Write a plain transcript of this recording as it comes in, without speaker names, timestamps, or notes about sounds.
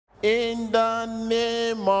In the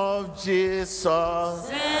name of Jesus.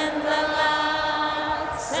 Send the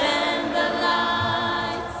light, send the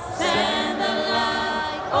light, send the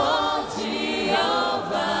light, oh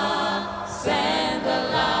Jehovah, send the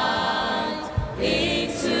light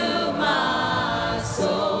into my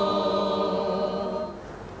soul.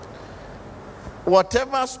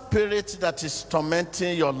 Whatever spirit that is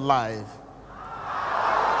tormenting your life,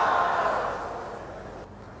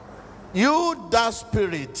 you, that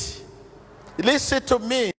spirit, listen to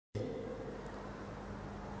me.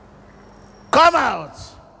 Come out.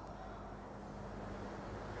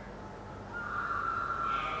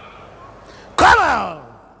 Come out.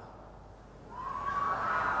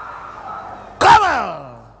 Come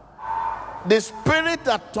out. The spirit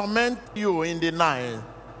that torments you in the night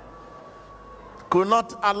could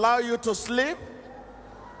not allow you to sleep,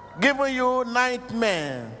 giving you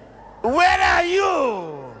nightmare. Where are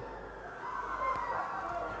you?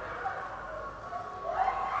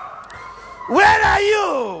 Where are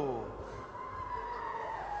you?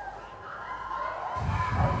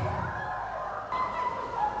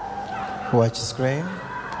 Watch the screen.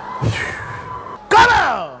 Come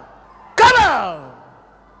out! Come out!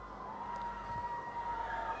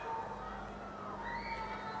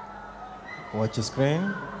 Watch the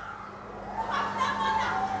screen.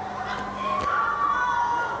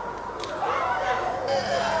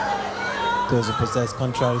 Those who possess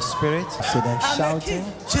contrary spirit, see them shouting.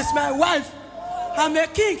 She's my wife. I'm a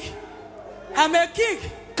king. I'm a king.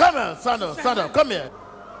 Come here, stand up, stand up. Come here.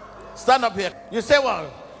 Stand up here. You say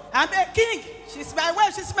what? I'm a king. She's my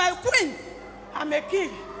wife. She's my queen. I'm a king.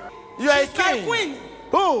 You are She's a king. my queen.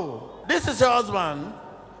 Who? This is your husband.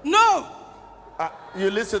 No.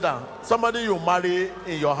 You listen down. Somebody you marry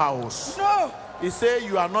in your house. No. He say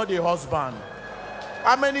you are not the husband.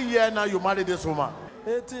 How many years now you married this woman?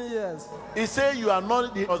 18 years. He say you are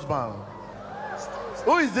not the husband.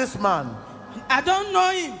 Who is this man? I don't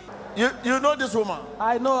know him. You know this woman?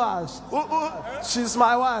 I know her. She's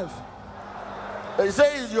my wife. He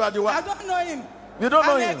says you are the wife. I don't know him. You don't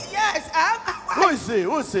know him? Yes, I'm my wife. Who is he?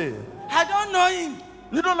 Who is he? I don't know him.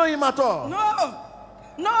 You don't know him at all? No.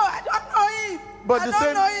 No, I don't know him. But I the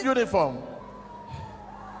don't know same him. uniform.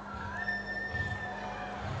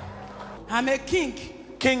 I'm a king.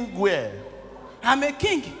 King where? I'm a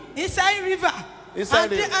king. Inside river.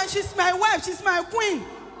 Inside river. And she's my wife. She's my queen.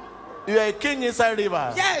 You are a king inside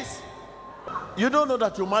river? Yes. You don't know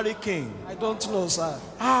that you marry king? I don't know, sir.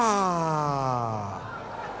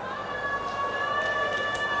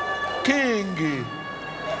 King.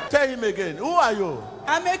 Tell him again. Who are you?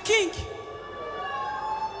 I'm a king.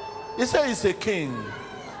 He said he's a king.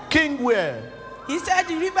 King where? Inside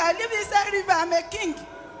the river. I live inside the river. I'm a king.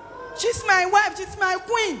 She's my wife. She's my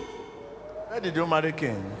queen. Where did you marry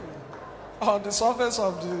king? On the surface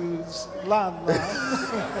of the land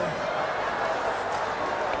now.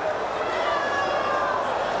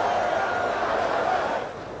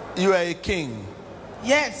 You are a king.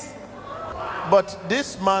 Yes. But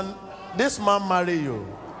this man marry you.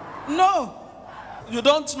 No. You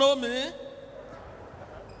don't know me?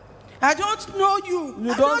 I don't know you.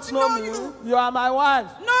 You don't know me? You are my wife.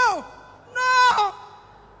 No. No.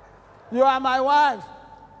 You are my wife.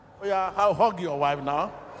 Oh yeah, I'll hug your wife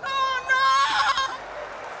now. No.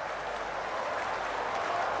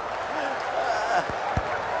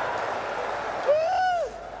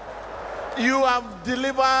 You have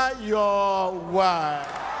delivered your wife.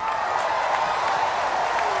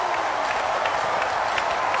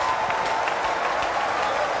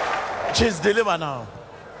 She's delivered now.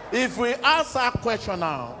 If we ask her question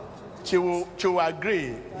now, she will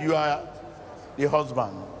agree you are the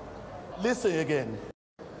husband. Listen again.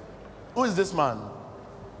 Who is this man?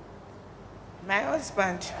 My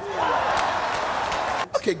husband.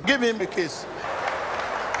 Okay, give him a kiss.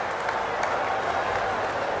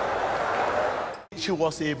 She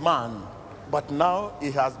was a man, but now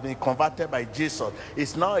he has been converted by Jesus.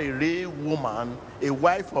 He's now a real woman, a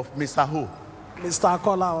wife of Mr. Who? Mr.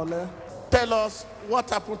 K.L. Tell us what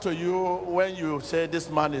happened to you when you said this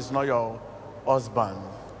man is not your husband.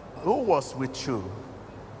 Who was with you?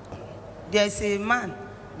 There's a man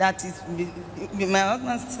that is, my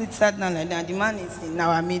husband sits down like that. The man is in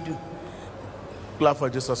our middle. Clap for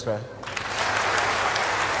Jesus Christ.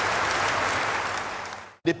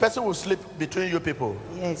 The person will sleep between you people.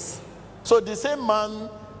 Yes. So the same man,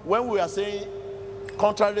 when we are saying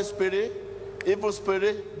contrary spirit, evil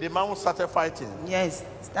spirit, the man started fighting. Yes,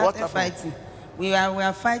 started fighting. We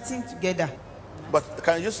are fighting together. But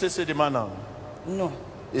can you still see the man now? No.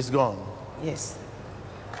 It's gone. Yes.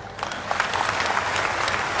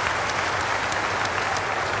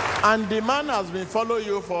 And the man has been following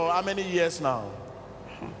you for how many years now?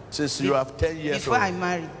 Since you have 10 years Before old. I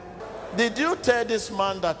married. Did you tell this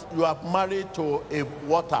man that you are married to a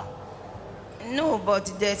water? No, but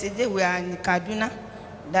there's a day we are in Kaduna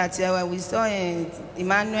that we saw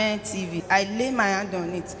Emmanuel TV. I lay my hand on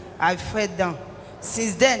it. I fell down.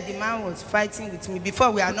 Since then, the man was fighting with me.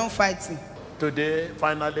 Before, we are not fighting. Today,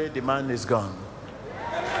 finally, the man is gone.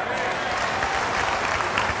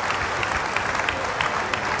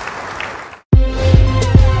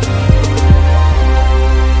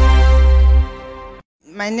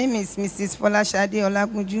 My name is Mrs. Folashade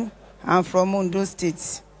Olagunju. I'm from Ondo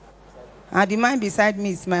State. And the man beside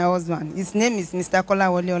me is my husband. His name is Mr.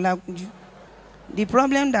 Kolawole Olagunju. The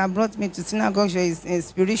problem that brought me to synagogue is a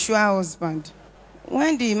spiritual husband.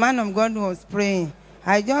 When the man of God was praying,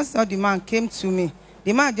 I just saw the man came to me.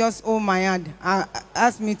 The man just hold my hand and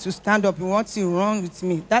asked me to stand up. He wants to run with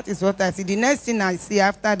me. That is what I see. The next thing I see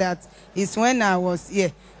after that is when I was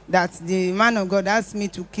here, that the man of God asked me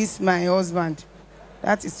to kiss my husband.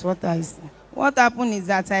 That is what I see. What happened is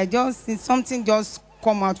that I just see something just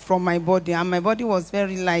come out from my body, and my body was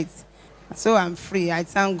very light. So I'm free. I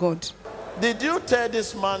thank God. Did you tell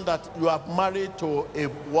this man that you are married to a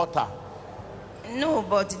water? No,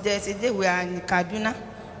 but there's a day we are in Kaduna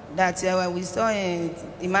that we saw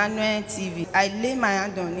Emmanuel TV. I lay my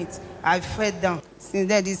hand on it. I fell down. Since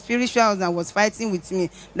then, the spiritual husband was fighting with me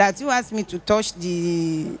that you asked me to touch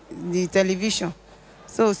the television.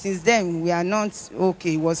 So since then, we are not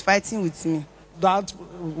okay. He was fighting with me. That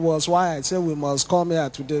was why I said we must come here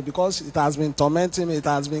today, because it has been tormenting me. It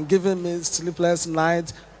has been giving me sleepless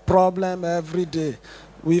night, problem every day.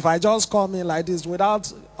 If I just come in like this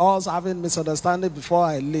without us having misunderstanding before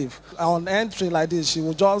I leave, on entry like this, she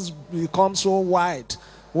will just become so wide.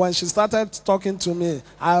 When she started talking to me,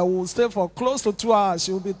 I will stay for close to 2 hours.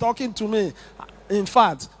 She will be talking to me. In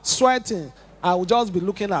fact, sweating. I will just be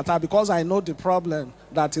looking at her because I know the problem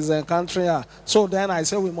that is encountering her. So then I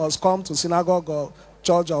say we must come to synagogue or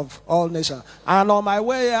church of all nations. And on my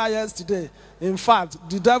way here yesterday, in fact,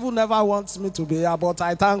 the devil never wants me to be here, but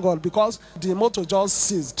I thank God because the motor just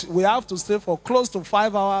ceased. We have to stay for close to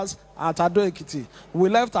 5 hours at Ado Ekiti. We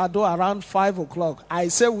left Ado around 5 o'clock. I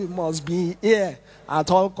say we must be here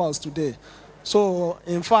at all costs today. So,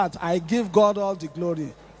 in fact, I give God all the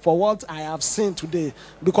glory for what I have seen today.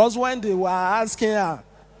 Because when they were asking her,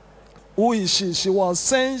 who is she? She was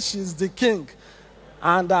saying she's the king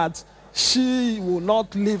and that she will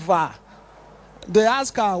not leave her. They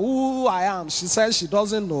asked her who I am. She said she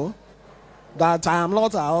doesn't know, that I am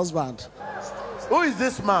not her husband. Who is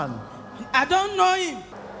this man? I don't know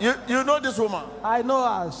him. You know this woman? I know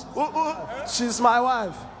her. She's my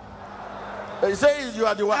wife. You say you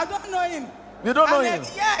are the I wife. don't know him. You don't know him?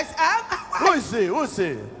 Yes, I am my Who wife. is he? Who is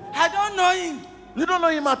he? I don't know him. You don't know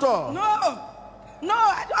him at all? No,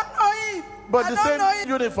 I don't know him. But I the don't know same him.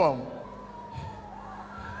 uniform.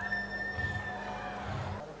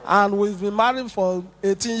 And we've been married for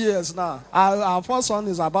 18 years now. Our first son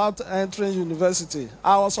is about entering university.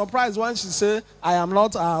 I was surprised when she said, I am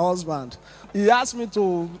not her husband. He asked me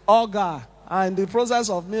to hug her, and in the process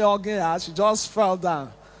of me hugging her, she just fell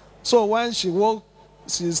down. So when she woke,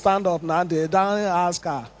 she stand up now, they down ask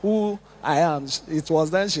her who I am. It was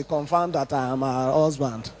then she confirmed that I am her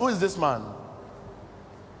husband. Who is this man?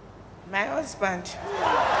 My husband.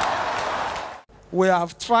 We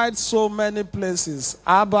have tried so many places,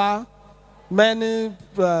 Abba, many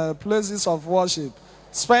places of worship,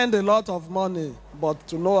 spend a lot of money, but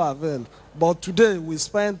to no avail. But today we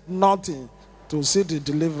spent nothing to see the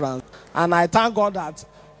deliverance. And I thank God that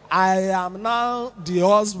I am now the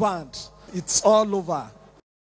husband. It's all over.